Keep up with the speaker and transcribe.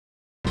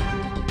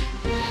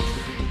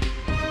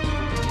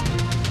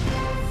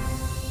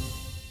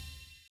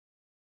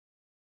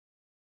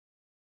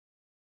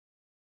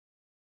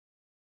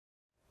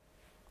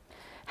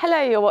Hello,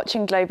 you're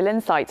watching Global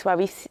Insights, where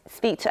we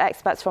speak to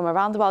experts from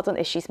around the world on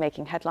issues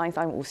making headlines.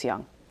 I'm Woo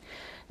Young.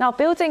 Now,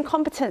 building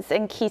competence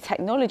in key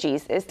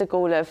technologies is the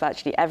goal of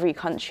virtually every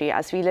country,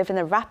 as we live in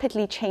a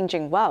rapidly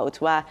changing world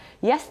where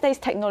yesterday's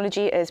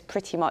technology is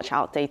pretty much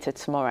outdated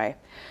tomorrow.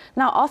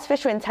 Now,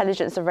 artificial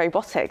intelligence and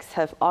robotics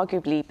have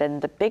arguably been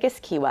the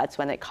biggest keywords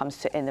when it comes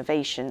to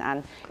innovation.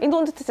 And in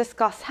order to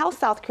discuss how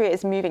South Korea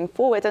is moving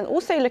forward and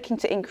also looking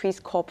to increase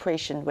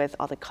cooperation with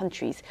other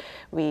countries,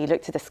 we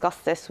look to discuss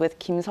this with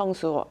Kim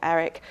Sung-soo, or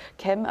Eric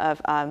Kim,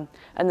 an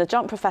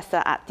Adjunct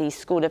Professor at the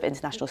School of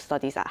International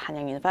Studies at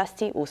Hanyang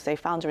University, also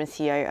founder and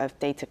CEO of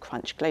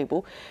Datacrunch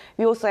Global.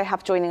 We also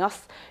have joining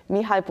us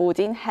Michal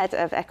Bordean, Head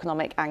of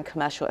Economic and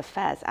Commercial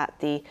Affairs at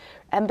the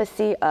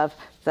Embassy of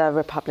the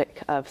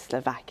Republic of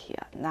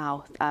Slovakia.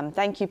 Now,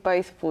 thank you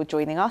both for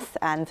joining us.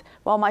 And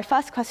well, my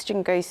first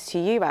question goes to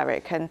you,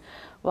 Eric. And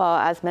well,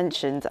 as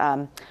mentioned,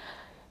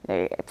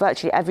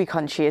 virtually every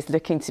country is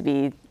looking to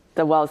be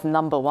the world's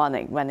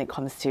 #1 when it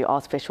comes to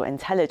artificial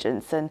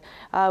intelligence. And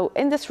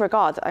in this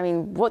regard, I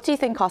mean, what do you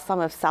think are some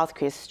of South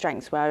Korea's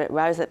strengths? Where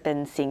has it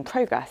been seeing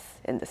progress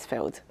in this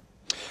field?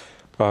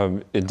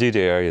 Indeed,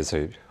 AI is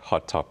a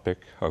hot topic.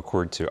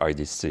 According to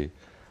IDC,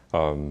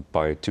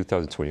 by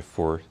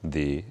 2024,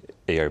 the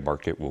AI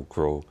market will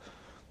grow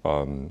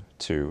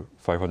to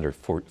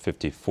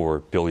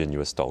 $554 billion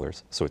US.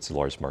 So it's a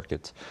large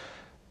market.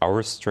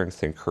 Our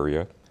strength in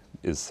Korea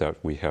is that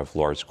we have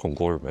large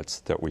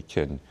conglomerates that we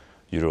can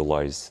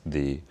utilize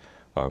the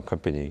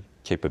company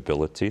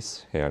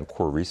capabilities and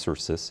core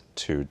resources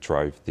to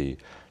drive the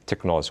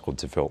technological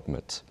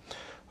development,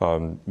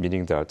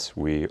 meaning that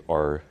we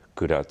are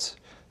good at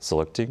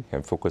selecting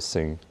and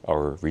focusing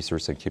our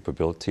resources and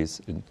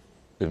capabilities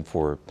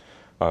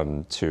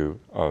to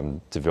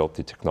develop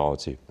the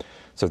technology.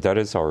 So that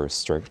is our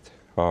strength.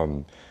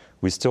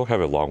 We still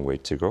have a long way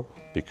to go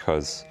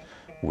because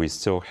we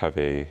still have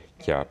a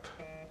gap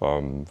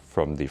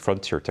from the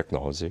frontier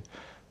technology,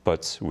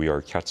 but we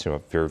are catching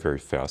up very, very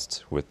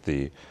fast with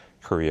the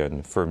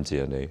Korean firm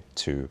DNA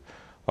to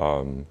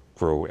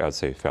grow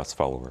as a fast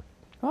follower.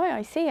 Right,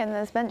 I see. And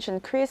as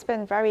mentioned, Korea's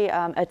been very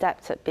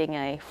adept at being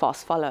a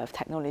fast follower of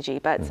technology,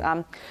 but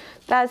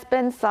there's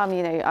been some,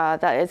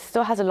 that it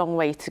still has a long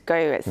way to go,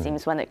 it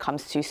seems, when it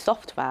comes to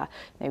software.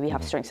 We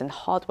have strengths in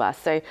hardware.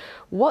 So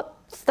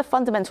what's the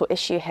fundamental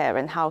issue here,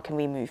 and how can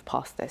we move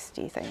past this,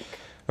 do you think?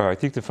 I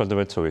think the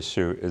fundamental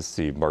issue is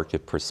the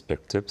market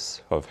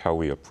perspectives of how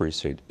we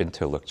appreciate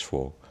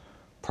intellectual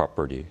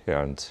property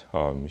and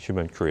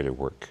human-created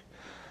work.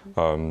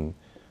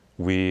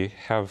 We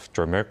have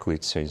dramatically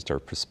changed our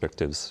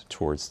perspectives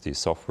towards the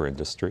software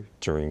industry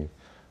during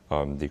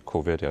the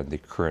COVID and the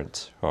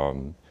current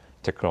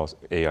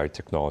AI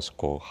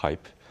technological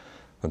hype,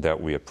 and that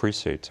we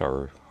appreciate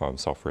our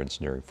software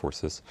engineering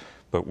forces,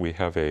 but we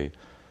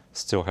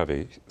still have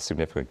a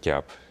significant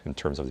gap in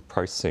terms of the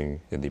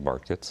pricing in the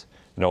market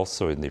and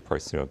also in the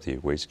pricing of the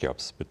wage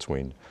gaps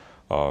between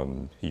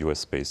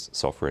US-based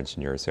software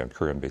engineers and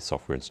Korean-based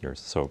software engineers.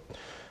 So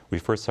we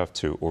first have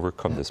to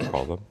overcome this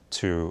problem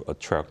to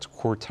attract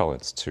core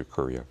talents to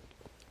Korea.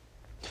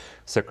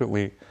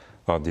 Secondly,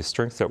 the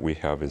strength that we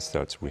have is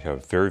that we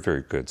have very,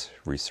 very good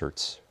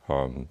research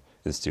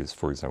institutes.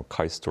 For example,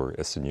 KaiStor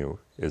SNU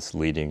is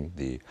leading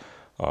the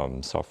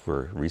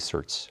software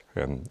research,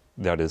 and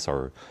that is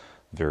our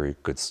very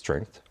good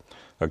strength.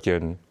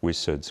 Again, we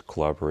should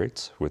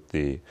collaborate with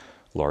the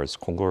large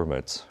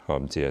conglomerate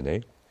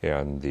DNA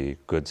and the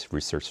good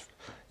research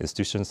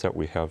institutions that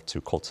we have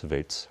to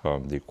cultivate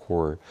the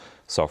core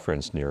software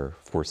engineer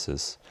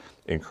forces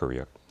in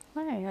Korea.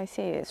 Right, I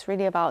see. It's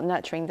really about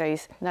nurturing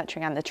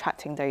and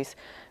attracting those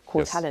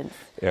core talents.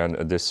 And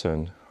in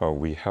addition,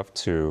 we have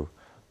to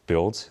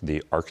build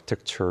the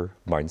architecture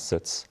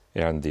mindsets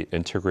and the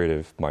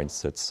integrative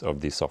mindsets of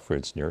the software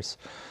engineers,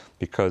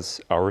 because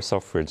our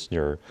software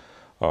engineer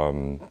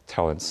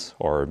talents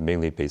are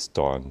mainly based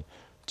on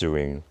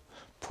doing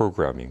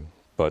programming,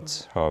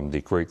 but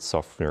the great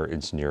software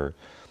engineer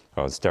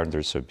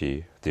standard should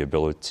be the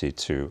ability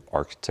to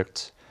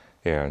architect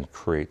and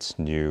create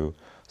new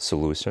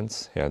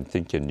solutions and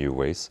think in new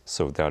ways.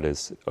 So that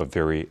is a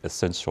very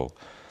essential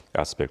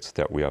aspect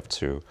that we have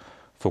to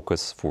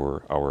focus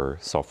for our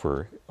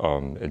software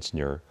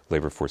engineer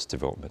labor force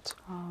development.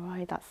 All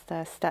right, that's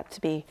the step to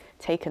be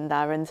taken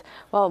there. And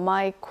well,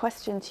 my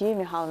question to you,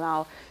 Michal,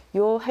 now,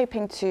 you're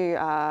hoping to,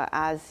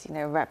 as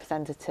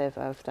representative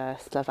of the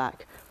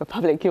Slovak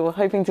Republic, you're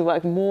hoping to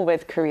work more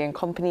with Korean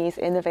companies,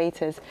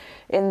 innovators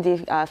in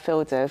the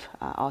field of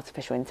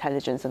artificial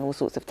intelligence and all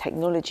sorts of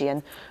technology.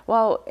 And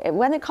well,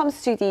 when it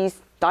comes to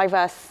these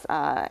diverse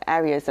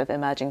areas of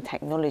emerging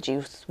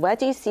technologies, where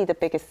do you see the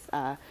biggest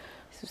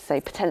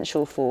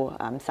potential for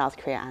South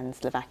Korea and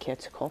Slovakia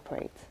to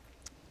cooperate?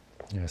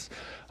 Yes.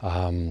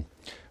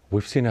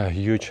 we've seen a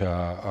huge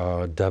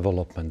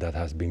development that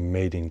has been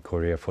made in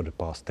Korea for the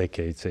past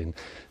decades in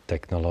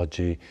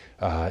technology,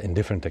 in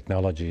different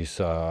technologies.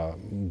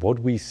 What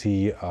we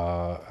see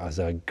as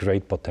a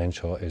great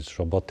potential is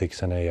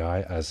robotics and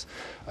AI, as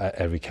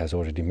Eric has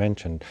already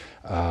mentioned.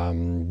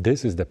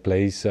 This is the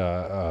place.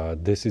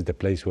 This is the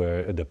place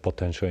where the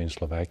potential in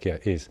Slovakia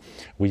is.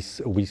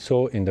 We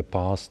saw in the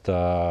past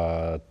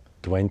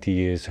 20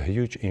 years, a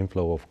huge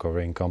inflow of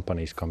Korean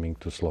companies coming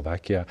to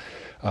Slovakia.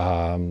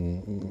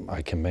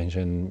 I can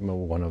mention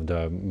one of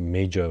the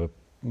major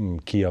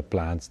Kia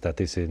plants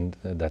that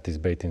is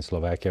based in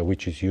Slovakia,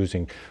 which is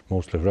using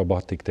mostly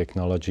robotic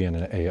technology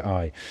and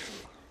AI.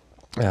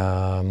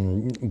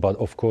 But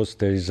of course,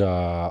 there is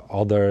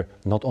other,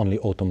 not only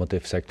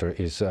automotive sector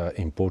is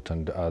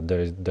important.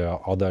 There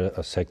are other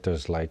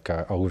sectors like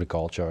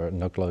agriculture,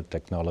 nuclear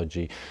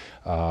technology,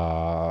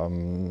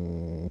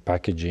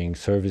 packaging,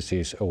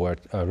 services, where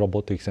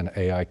robotics and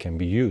AI can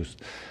be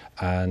used.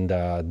 And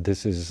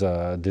this is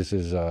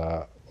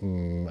a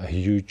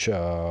huge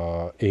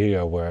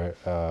area where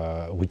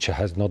which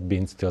has not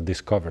been still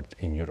discovered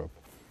in Europe.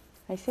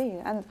 I see.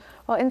 And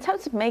well, in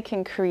terms of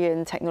making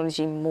Korean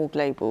technology more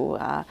global,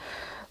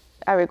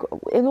 Eric,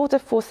 in order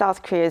for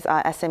South Korea's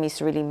SMEs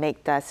to really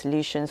make their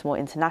solutions more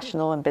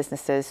international and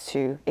businesses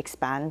to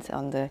expand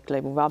on the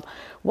global realm,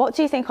 what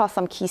do you think are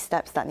some key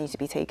steps that need to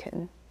be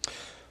taken?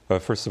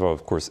 First of all,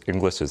 of course,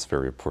 English is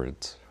very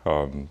important.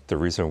 The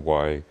reason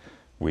why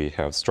we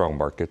have strong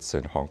markets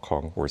in Hong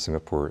Kong or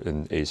Singapore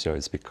in Asia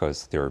is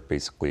because they're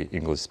basically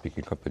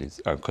English-speaking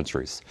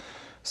countries.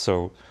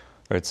 So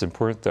it's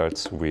important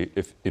that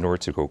in order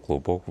to go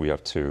global, we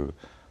have to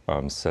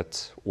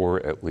set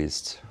or at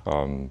least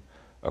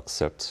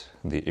accept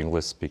the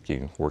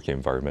English-speaking working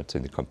environment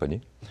in the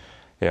company.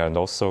 And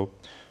also,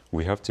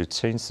 we have to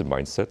change the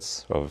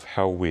mindsets of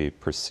how we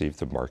perceive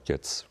the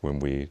markets when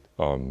we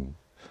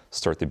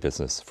start the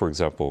business. For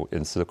example,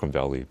 in Silicon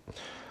Valley,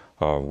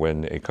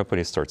 when a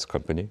company starts a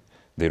company,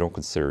 they don't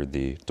consider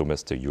the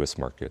domestic US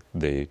market.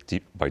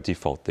 By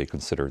default, they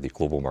consider the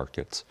global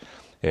market.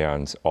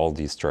 And all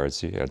the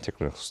strategy and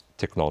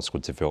technological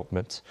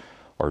development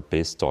are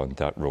based on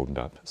that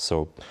roadmap.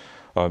 So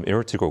in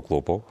order to go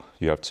global,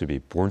 you have to be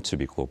born to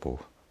be global,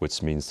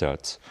 which means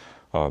that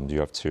you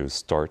have to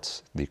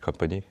start the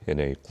company in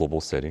a global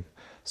setting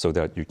so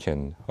that you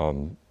can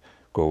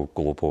go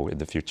global in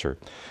the future.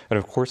 And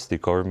of course, the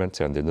government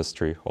and the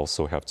industry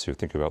also have to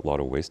think about a lot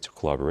of ways to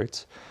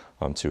collaborate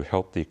to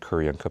help the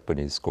Korean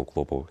companies go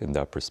global in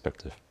that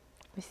perspective.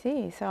 I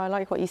see. So I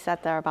like what you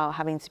said there about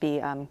having to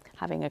be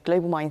having a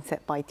global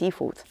mindset by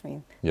default. I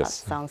mean,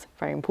 yes. That sounds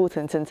very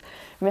important. And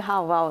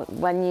Michal, well,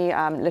 when you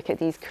look at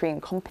these Korean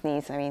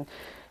companies, I mean,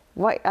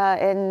 right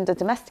in the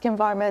domestic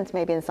environment,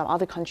 maybe in some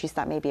other countries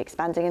that may be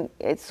expanding,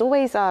 it's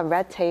always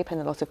red tape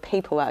and a lot of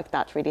paperwork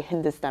that really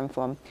hinders them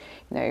from,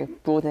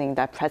 broadening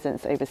their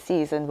presence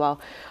overseas. And well,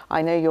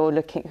 I know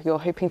you're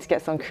hoping to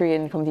get some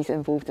Korean companies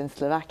involved in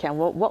Slovakia. And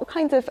what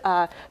kind of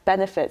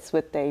benefits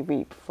would they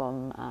reap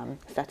from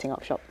setting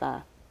up shop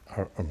there?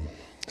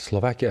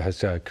 Slovakia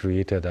has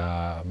created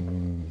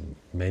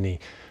many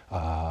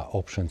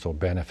options or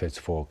benefits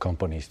for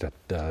companies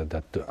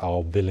that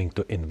are willing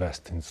to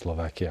invest in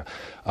Slovakia.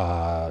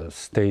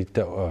 State,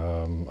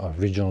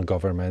 regional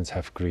governments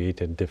have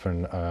created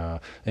different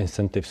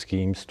incentive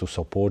schemes to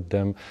support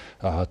them,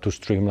 to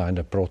streamline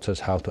the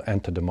process, how to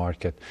enter the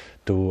market,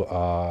 to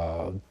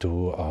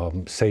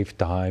save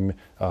time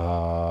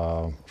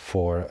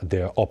for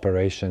their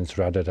operations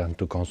rather than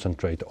to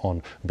concentrate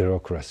on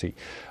bureaucracy.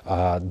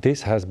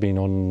 This has been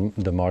on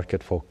the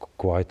market for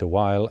quite a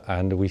while,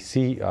 and we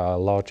see a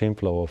large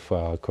inflow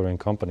of Korean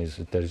companies.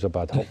 There is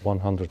about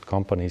 100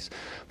 companies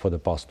for the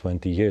past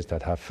 20 years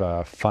that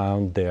have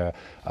found their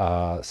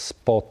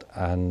spot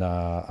and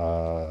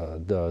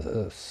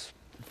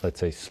let's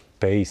say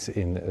space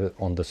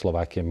on the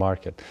Slovakian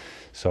market.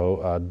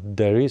 So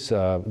there is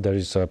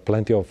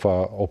plenty of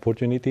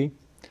opportunity,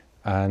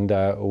 and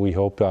we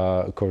hope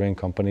Korean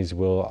companies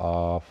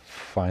will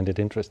find it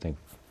interesting.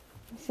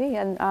 I see.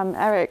 And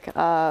Eric,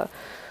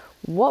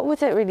 what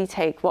would it really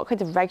take? What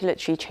kind of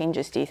regulatory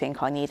changes do you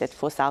think are needed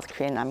for South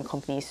Korean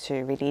companies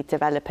to really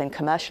develop and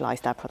commercialize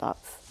their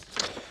products?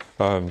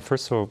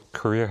 First of all,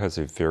 Korea has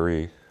a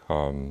very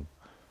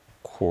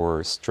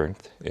core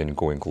strength in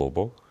going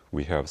global.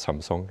 We have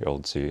Samsung,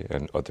 LG,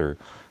 and other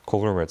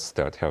conglomerates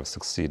that have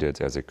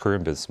succeeded as a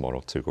Korean business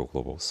model to go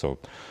global. So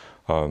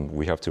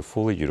we have to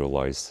fully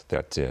utilize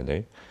that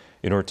DNA.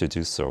 In order to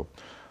do so,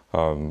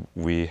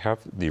 we have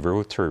the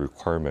regulatory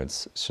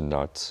requirements should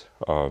not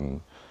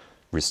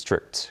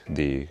restrict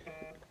the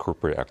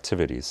corporate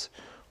activities,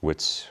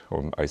 which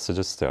I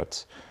suggest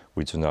that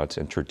we do not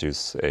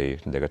introduce a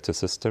negative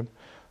system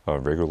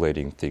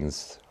regulating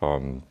things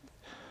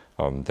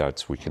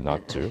that we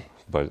cannot do,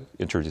 but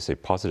introduce a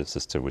positive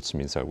system, which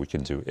means that we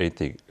can do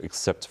anything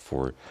except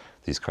for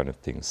these kind of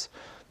things.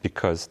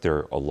 Because there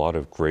are a lot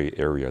of gray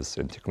areas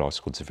in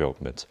technological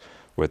development,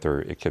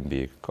 whether it can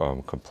be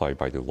complied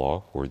by the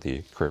law or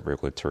the current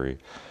regulatory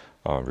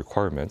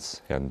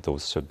requirements, and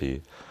those should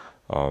be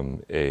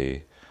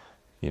a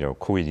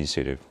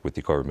co-initiative with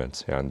the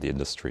government and the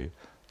industry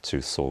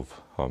to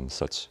solve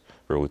such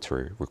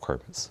regulatory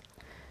requirements.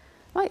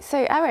 Right,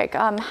 so Eric,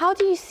 how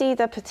do you see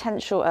the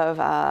potential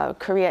of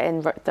Korea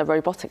in the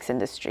robotics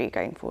industry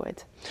going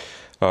forward?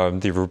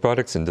 The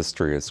robotics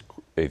industry is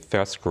a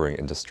fast-growing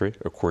industry.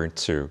 According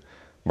to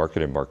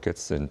Market and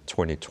Markets, in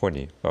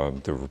 2020,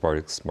 the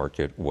robotics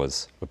market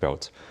was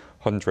about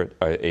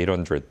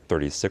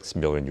 $836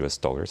 million US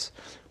dollars,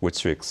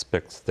 which we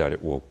expect that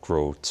it will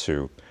grow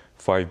to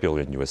 $5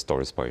 billion US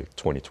dollars by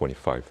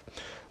 2025.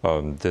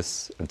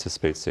 This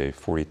anticipates a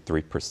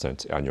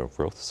 43% annual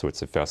growth, so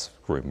it's a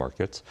fast-growing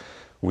market.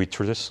 We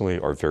traditionally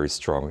are very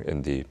strong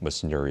in the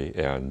machinery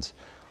and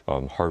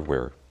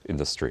hardware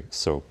industry,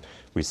 so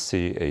we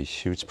see a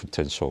huge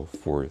potential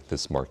for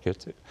this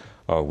market.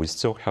 We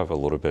still have a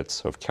little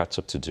bit of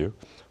catch-up to do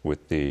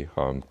with the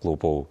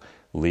global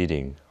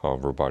leading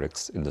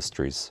robotics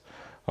industries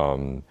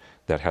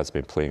that has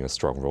been playing a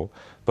strong role.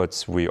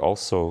 But we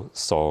also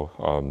saw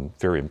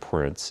very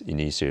important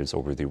initiatives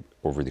over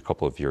the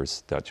couple of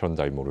years that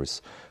Hyundai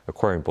Motors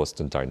acquiring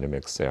Boston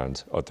Dynamics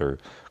and other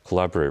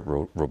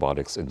collaborative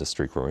robotics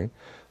industry growing.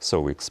 So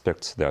we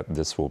expect that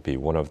this will be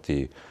one of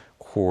the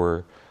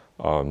core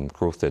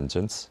growth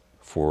engines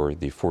for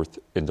the fourth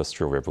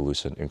industrial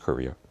revolution in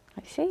Korea.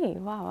 I see.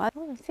 Wow. I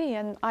see.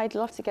 And I'd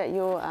love to get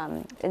your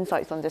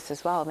insights on this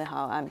as well,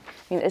 Michal.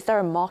 Is there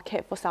a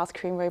market for South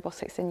Korean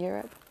robotics in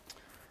Europe?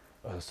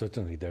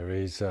 Certainly there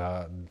is.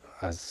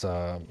 As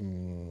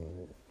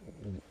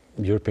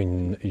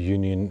European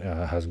Union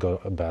has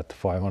got about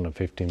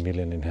 550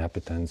 million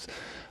inhabitants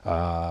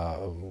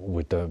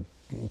with the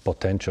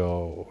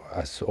potential,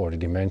 as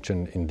already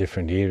mentioned, in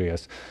different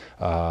areas.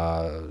 There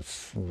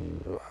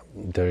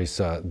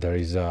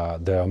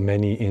are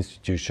many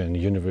institutions,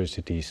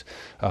 universities,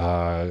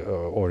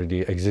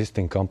 already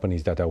existing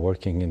companies that are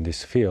working in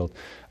this field,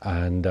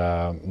 and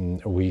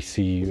we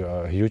see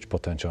huge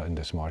potential in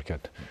this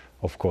market.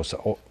 Of course,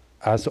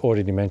 as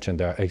already mentioned,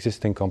 there are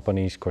existing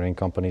companies, Korean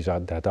companies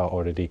that are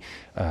already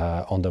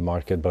on the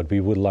market, but we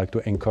would like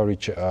to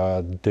encourage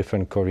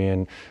different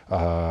Korean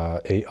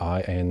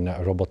AI and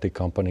robotic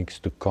companies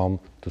to come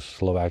to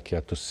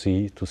Slovakia to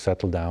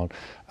settle down,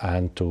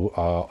 and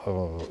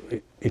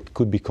it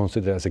could be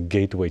considered as a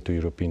gateway to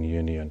European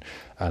Union,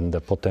 and the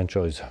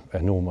potential is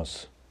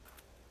enormous.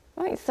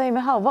 Right, so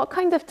Michal, what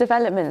kind of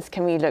developments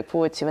can we look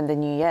forward to in the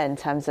new year in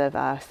terms of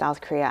South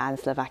Korea and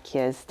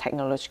Slovakia's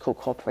technological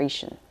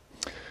cooperation?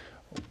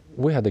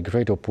 We had a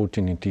great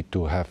opportunity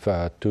to have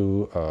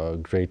two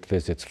great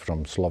visits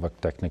from Slovak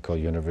technical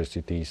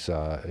universities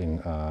in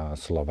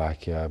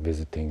Slovakia,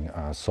 visiting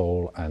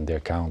Seoul and their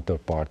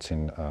counterparts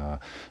in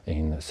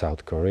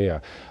South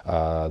Korea.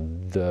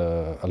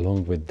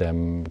 Along with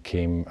them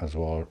came as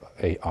well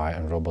AI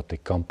and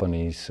robotic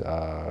companies.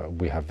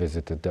 We have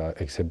visited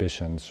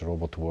exhibitions,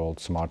 Robot World,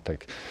 Smart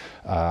Tech.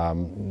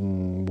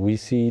 We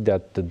see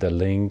that the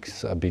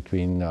links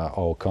between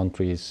our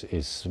countries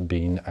is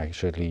being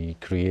actually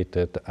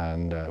created,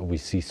 and we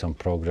see some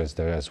progress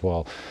there as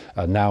well.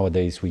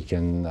 Nowadays we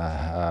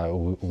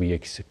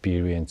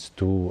experience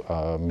two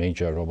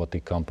major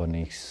robotic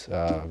companies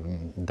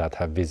that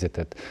have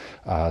visited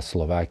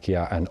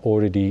Slovakia and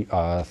already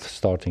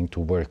starting to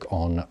work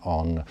on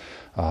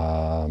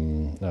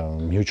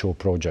mutual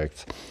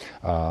projects.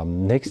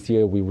 Next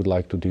year we would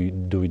like to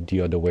do it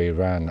the other way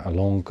around,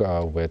 along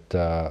with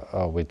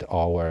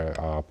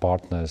our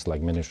partners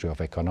like Ministry of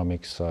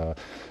Economics,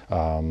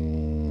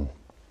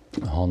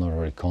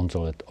 Honorary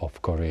Consulate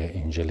of Korea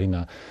in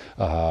Žilina,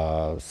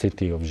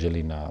 City of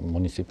Žilina,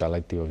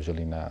 Municipality of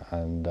Žilina,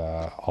 and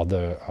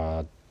other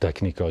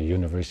technical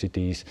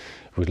universities.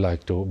 We'd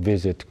like to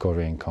visit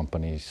Korean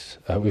companies.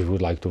 We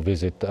would like to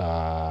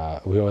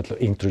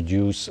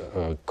introduce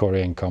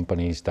Korean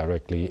companies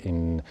directly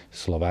in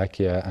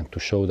Slovakia and to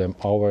show them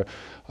our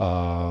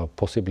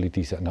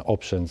possibilities and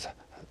options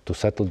to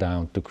settle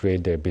down, to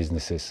create their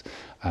businesses,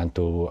 and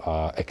to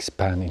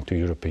expand into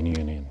European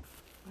Union.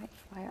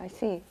 I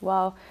see.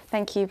 Well,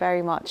 thank you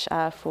very much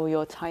for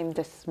your time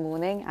this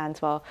morning. And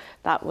well,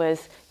 that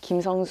was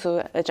Kim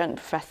Sung-soo, Adjunct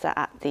Professor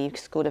at the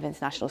School of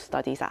International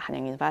Studies at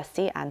Hanyang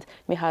University, and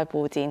Michal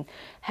Bordean,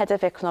 Head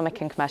of Economic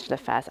and Commercial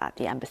Affairs at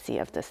the Embassy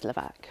of the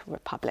Slovak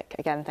Republic.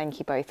 Again, thank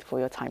you both for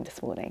your time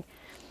this morning.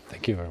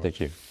 Thank you very much. Thank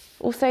you.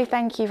 Also,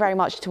 thank you very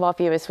much to our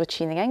viewers for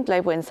tuning in.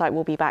 Global Insight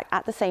will be back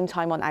at the same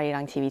time on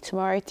Arirang TV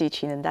tomorrow. Do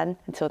tune in then.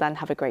 Until then,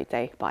 have a great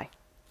day. Bye.